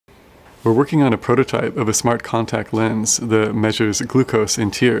We're working on a prototype of a smart contact lens that measures glucose in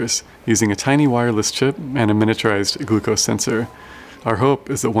tears using a tiny wireless chip and a miniaturized glucose sensor. Our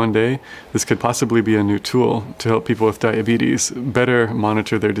hope is that one day this could possibly be a new tool to help people with diabetes better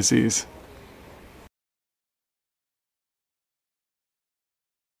monitor their disease.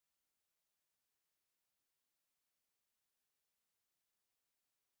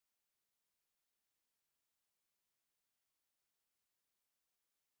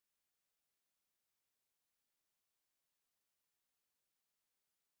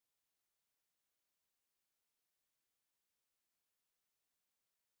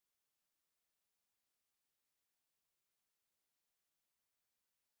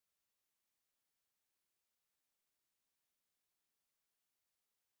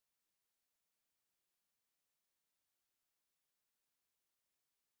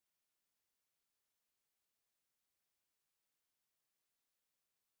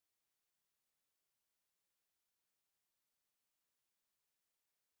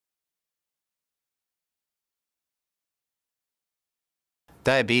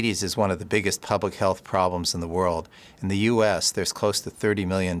 Diabetes is one of the biggest public health problems in the world. In the U.S., there's close to 30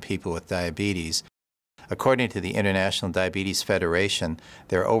 million people with diabetes. According to the International Diabetes Federation,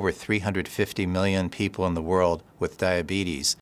 there are over 350 million people in the world with diabetes.